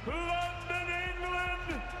Hackney, London,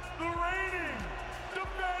 England, the reigning,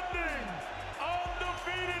 defending,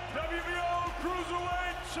 undefeated WBO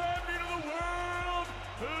Cruiserweight Champion of the World,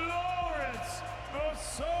 Lawrence the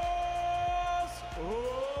Sauce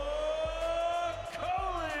Okolie.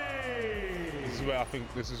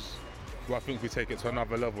 This is where I think we take it to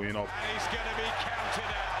another level, And he's going to be counted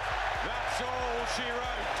out. That's all she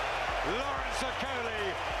wrote. Lawrence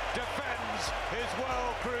Okolie defends his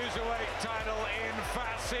World Cruiserweight title in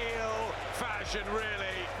facile fashion,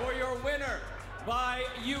 really. For your winner by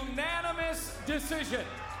unanimous decision.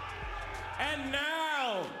 And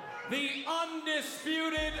now, the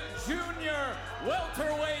undisputed junior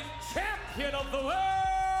welterweight champion of the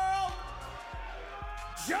world,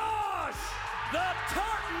 Josh the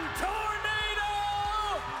Tartan Tornado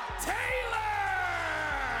Taylor!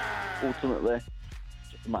 Ultimately,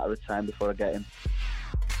 just a matter of time before I get him.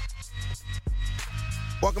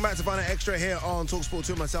 Welcome back to Find Out Extra here on TalkSport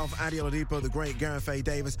 2. Myself, Adi Oladipo, the great Gareth A.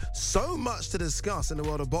 Davis. So much to discuss in the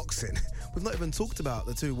world of boxing. We've not even talked about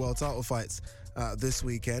the 2 world title fights this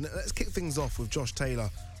weekend. Let's kick things off with Josh Taylor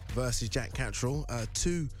versus Jack Catterall.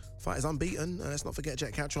 2 fighters unbeaten. Let's not forget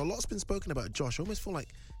Jack Catterall. A lot's been spoken about Josh. I almost feel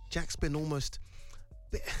like Jack's been almost...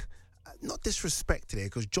 not disrespected here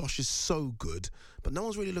because Josh is so good, but no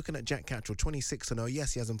one's really looking at Jack Catterall, 26-0.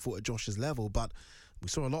 Yes, he hasn't fought at Josh's level, but we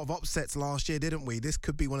saw a lot of upsets last year, didn't we? This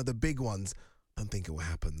could be one of the big ones. I don't think it will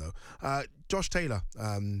happen, though. Josh Taylor,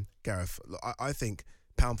 Gareth, I think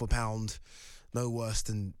pound for pound, no worse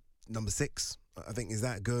than number 6. I think is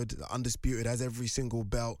that good. Undisputed, has every single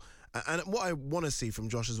belt. And what I want to see from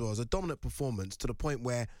Josh as well is a dominant performance to the point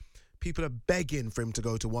where people are begging for him to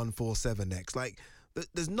go to 147 next. Like,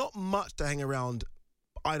 there's not much to hang around,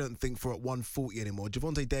 I don't think, for at 140 anymore.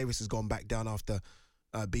 Gervonta Davis has gone back down after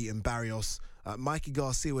beating Barrios. Mikey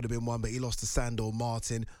Garcia would have been one, but he lost to Sandor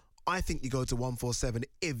Martin. I think you go to 147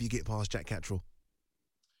 if you get past Jack Catterall.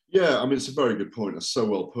 Yeah, I mean, it's a very good point. It's so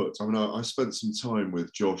well put. I mean, I spent some time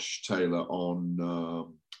with Josh Taylor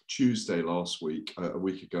on Tuesday last week, a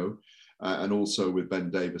week ago, and also with Ben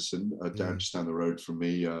Davison down just down the road from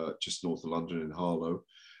me, just north of London in Harlow.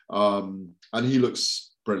 And he looks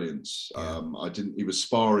brilliant. He was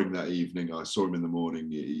sparring that evening. I saw him in the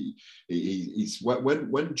morning. He's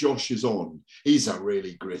when Josh is on, he's a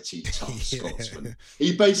really gritty, tough Scotsman.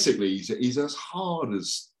 He's as hard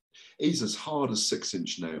as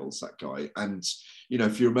 6-inch nails, that guy. And you know,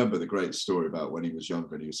 if you remember the great story about when he was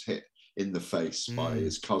younger and he was hit in the face by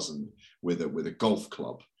his cousin with a golf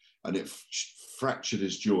club, and it fractured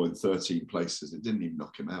his jaw in 13 places. It didn't even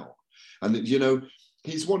knock him out. And you know,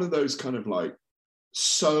 he's one of those kind of like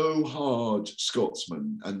so hard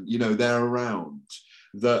Scotsmen, and you know, they're around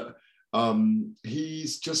that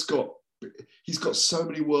he's got so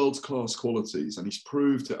many world-class qualities, and he's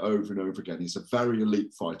proved it over and over again. He's a very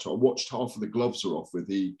elite fighter. I watched half of the gloves are off with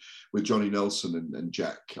Johnny Nelson and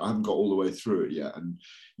Jack. I haven't got all the way through it yet, and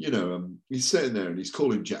you know, he's sitting there and he's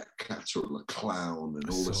calling Jack Catterall a clown and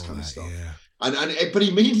all this kind of stuff. Yeah. But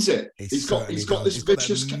he means it. He's got this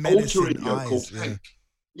vicious alter ego called Hank.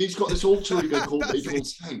 He's got this alter ego called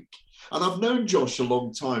Hank. And I've known Josh a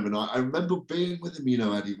long time, and I remember being with him, you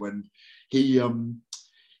know, Eddie, when he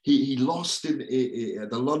lost at the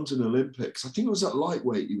London Olympics. I think it was at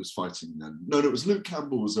lightweight he was fighting then. No, it was Luke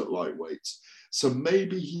Campbell was at lightweight. So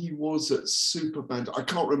maybe he was at super band. I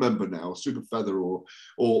can't remember now, super feather or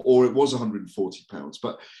it was 140 pounds.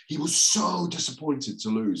 But he was so disappointed to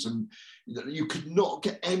lose, and you could not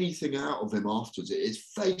get anything out of him afterwards. His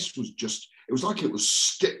face was just, it was like it was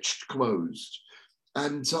stitched closed.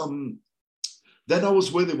 And then I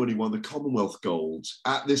was with him when he won the Commonwealth Gold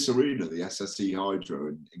at this arena, the SSE Hydro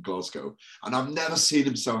in Glasgow, and I've never seen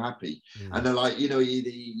him so happy. And they're like, you know,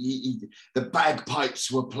 the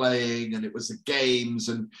bagpipes were playing, and it was the games,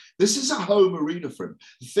 and this is a home arena for him.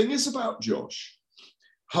 The thing is about Josh,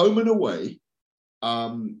 home and away,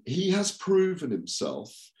 he has proven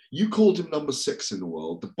himself. You called him number 6 in the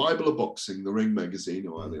world, the Bible of Boxing, the Ring magazine,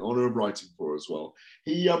 who I have the honour of writing for as well.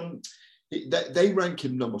 They rank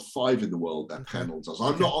him number 5 in the world, that panel does.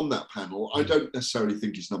 I'm not on that panel. I don't necessarily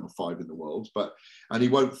think he's number 5 in the world, and he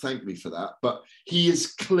won't thank me for that, but he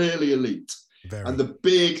is clearly elite. And the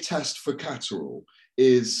big test for Catterall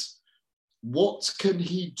is, what can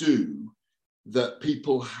he do that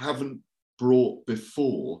people haven't brought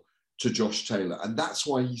before to Josh Taylor? And that's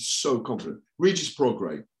why he's so confident. Regis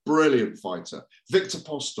Prograis, brilliant fighter. Victor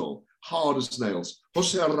Postol, hard as nails.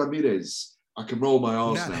 Jose Ramirez, I can roll my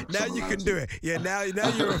arse now. Now you can do it. Yeah, now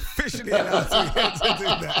you're officially allowed to do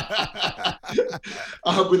that.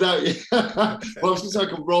 Without you. Well, I was going to say I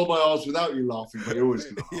can roll my arse without you laughing, but you're always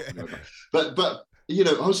going to laugh. But you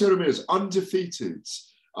know, Jose Ramirez, undefeated,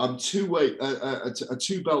 a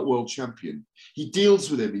 2-belt world champion. He deals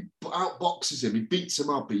with him. He outboxes him. He beats him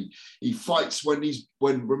up. He fights when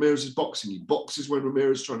Ramirez is boxing. He boxes when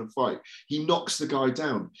Ramirez is trying to fight. He knocks the guy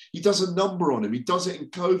down. He does a number on him. He does it in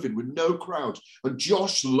COVID with no crowd. And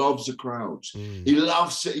Josh loves a crowd. He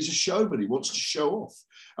loves it. He's a showman. He wants to show off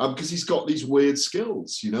because he's got these weird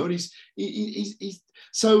skills, you know. And he's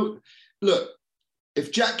so look.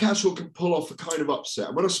 If Jack Catterall can pull off a kind of upset,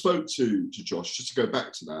 and when I spoke to Josh, just to go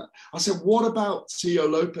back to that, I said, what about Teo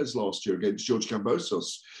Lopez last year against George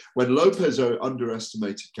Kambosos? When Lopez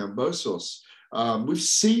underestimated Kambosos, we've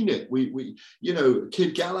seen it. We you know,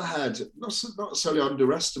 Kid Galahad, not necessarily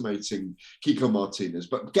underestimating Kiko Martinez,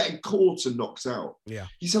 but getting caught and knocked out. Yeah.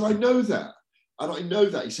 He said, I know that. And I know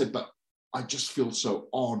that. He said, but I just feel so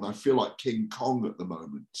on. I feel like King Kong at the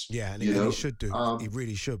moment. Yeah, and he should do. He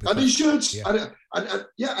really should. And he should. Yeah.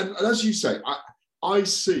 And as you say, I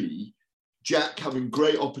see Jack having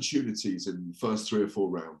great opportunities in the first 3 or 4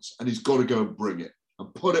 rounds, and he's got to go and bring it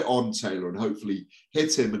and put it on Taylor and hopefully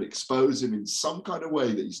hit him and expose him in some kind of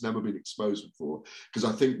way that he's never been exposed before. Because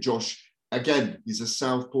I think Josh, again, he's a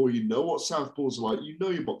southpaw. You know what southpaws are like. You know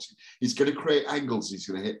your boxing. He's going to create angles. He's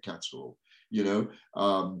going to hit Catterall. You know,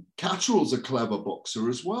 Catterall's a clever boxer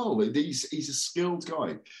as well. He's a skilled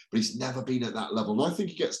guy, but he's never been at that level. And I think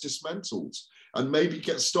he gets dismantled and maybe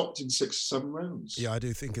gets stopped in 6 or 7 rounds. Yeah, I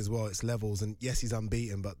do think as well it's levels. And yes, he's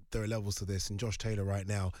unbeaten, but there are levels to this. And Josh Taylor right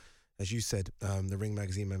now, as you said, the Ring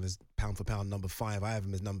Magazine members pound for pound number 5. I have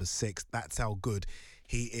him as number 6. That's how good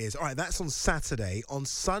he is. All right, that's on Saturday. On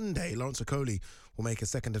Sunday, Lawrence Okolie will make a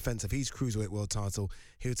second defence of his Cruiserweight World title.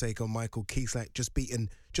 He'll take on Michael Kieslak, just beaten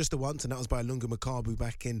just the once, and that was by Lungu Makabu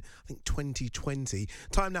back in, I think, 2020.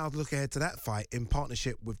 Time now to look ahead to that fight in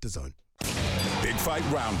partnership with DAZN. Big Fight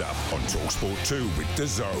Roundup on TalkSport 2 with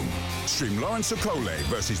DAZN. Stream Lawrence Okolie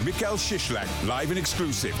versus Mikhail Shishlak live and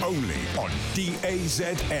exclusive only on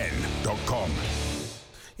DAZN.com.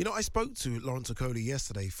 You know, I spoke to Lawrence Okolie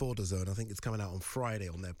yesterday for DAZN. I think it's coming out on Friday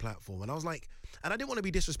on their platform. And I was like, and I didn't want to be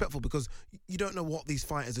disrespectful because you don't know what these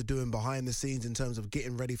fighters are doing behind the scenes in terms of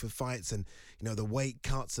getting ready for fights and, you know, the weight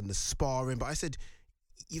cuts and the sparring. But I said,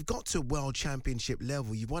 you've got to world championship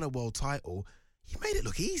level. You've won a world title. You made it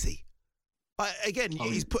look easy.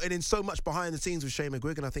 He's putting in so much behind the scenes with Shane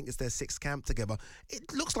McGuigan. I think it's their 6th camp together.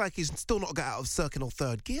 It looks like he's still not got out of second or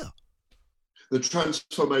third gear. The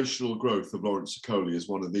transformational growth of Lawrence Okolie is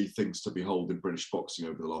one of the things to behold in British boxing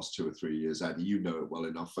over the last 2 or 3 years. Addy, you know it well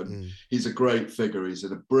enough. And he's a great figure. He's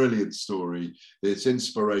in a brilliant story. This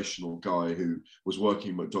inspirational guy who was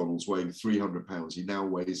working at McDonald's weighing 300 pounds. He now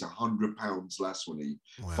weighs 100 pounds less when he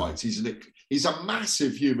fights. He's a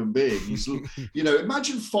massive human being. He's, you know,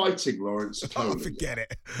 imagine fighting Lawrence Okolie. Oh, forget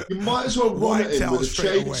it. You might as well run at him with a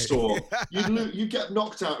chainsaw. You get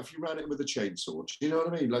knocked out if you ran at him with a chainsaw. Do you know what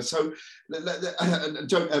I mean? Like, so... And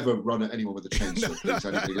don't ever run at anyone with a chainsaw, please,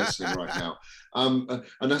 anybody listening right now,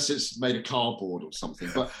 unless it's made of cardboard or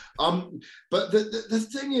something. But the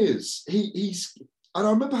thing is, he's, and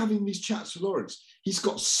I remember having these chats with Lawrence. He's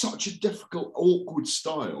got such a difficult, awkward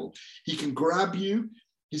style. He can grab you.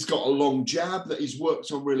 He's got a long jab that he's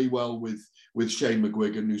worked on really well with Shane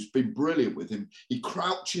McGuigan, who's been brilliant with him. He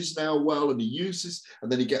crouches now well and he uses, and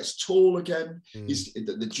then he gets tall again.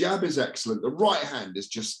 The jab is excellent. The right hand is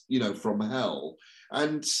just, you know, from hell.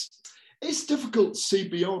 And it's difficult to see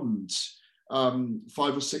beyond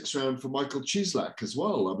 5 or 6 round for Michael Kieslak as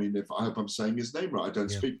well. I mean, I hope I'm saying his name right. I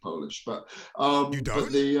don't speak Polish, but you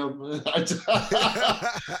don't.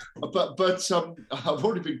 But I've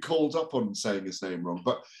already been called up on saying his name wrong.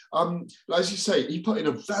 But as you say, he put in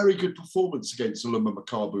a very good performance against Lungu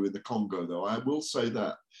Makabu in the Congo, though. I will say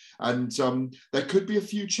that. And there could be a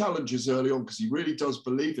few challenges early on because he really does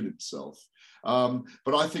believe in himself.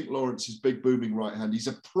 But I think Lawrence's big booming right hand, he's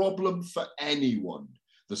a problem for anyone.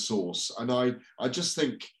 The source, and I just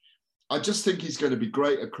think he's going to be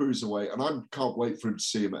great at cruiserweight, and I can't wait for him to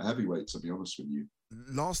see him at heavyweight, to be honest with you.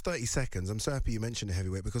 Last 30 seconds, I'm so happy you mentioned the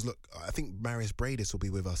heavyweight because look, I think Marius Bradis will be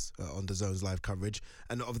with us on DAZN's live coverage,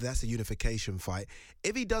 and obviously that's a unification fight.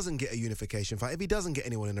 If he doesn't get a unification fight, if he doesn't get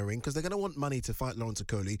anyone in the ring, because they're going to want money to fight Lawrence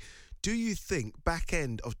Okolie, do you think back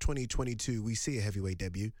end of 2022 we see a heavyweight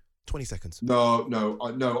debut? 20 seconds. No.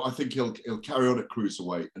 I think he'll carry on at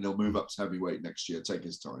cruiserweight and he'll move up to heavyweight next year. Take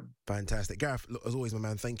his time. Fantastic. Gareth, look, as always, my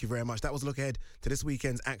man, thank you very much. That was a look ahead to this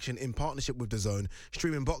weekend's action in partnership with DAZN.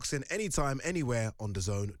 Streaming boxing anytime, anywhere on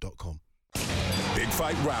DAZN.com. Big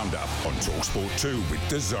Fight Roundup on TalkSport 2 with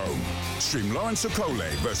DAZN. Stream Lawrence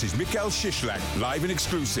Okolie versus Mikhail Shishlak live and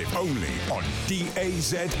exclusive only on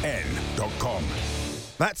DAZN.com.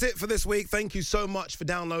 That's it for this week. Thank you so much for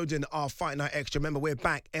downloading our Fight Night Extra. Remember, we're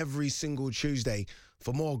back every single Tuesday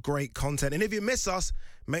for more great content. And if you miss us,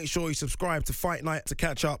 make sure you subscribe to Fight Night to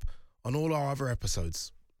catch up on all our other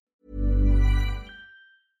episodes.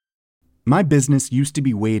 My business used to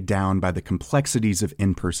be weighed down by the complexities of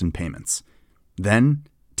in-person payments. Then,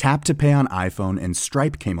 Tap to Pay on iPhone and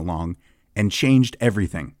Stripe came along and changed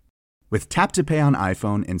everything. With Tap to Pay on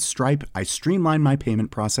iPhone and Stripe, I streamlined my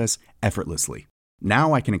payment process effortlessly.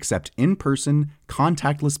 Now I can accept in-person,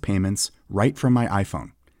 contactless payments right from my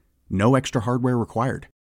iPhone. No extra hardware required.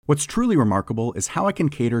 What's truly remarkable is how I can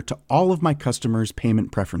cater to all of my customers'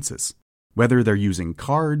 payment preferences. Whether they're using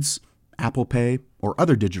cards, Apple Pay, or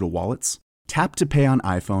other digital wallets, Tap to Pay on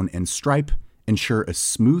iPhone and Stripe ensure a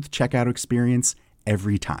smooth checkout experience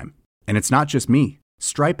every time. And it's not just me.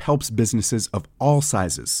 Stripe helps businesses of all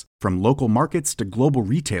sizes, from local markets to global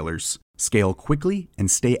retailers, scale quickly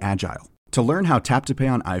and stay agile. To learn how Tap to Pay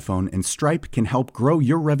on iPhone and Stripe can help grow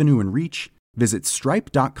your revenue and reach, Visit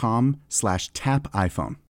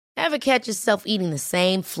stripe.com/tapiphone. Ever catch yourself eating the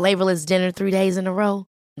same flavorless dinner 3 days in a row?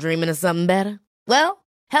 Dreaming of something better? Well,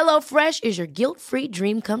 HelloFresh is your guilt-free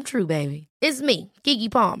dream come true, baby. It's me, Keke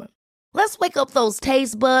Palmer. Let's wake up those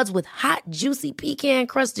taste buds with hot, juicy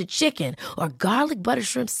pecan-crusted chicken or garlic butter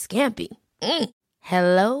shrimp scampi.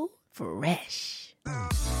 Hello Fresh.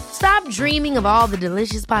 Stop dreaming of all the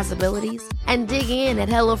delicious possibilities and dig in at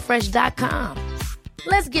HelloFresh.com.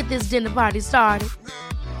 Let's get this dinner party started.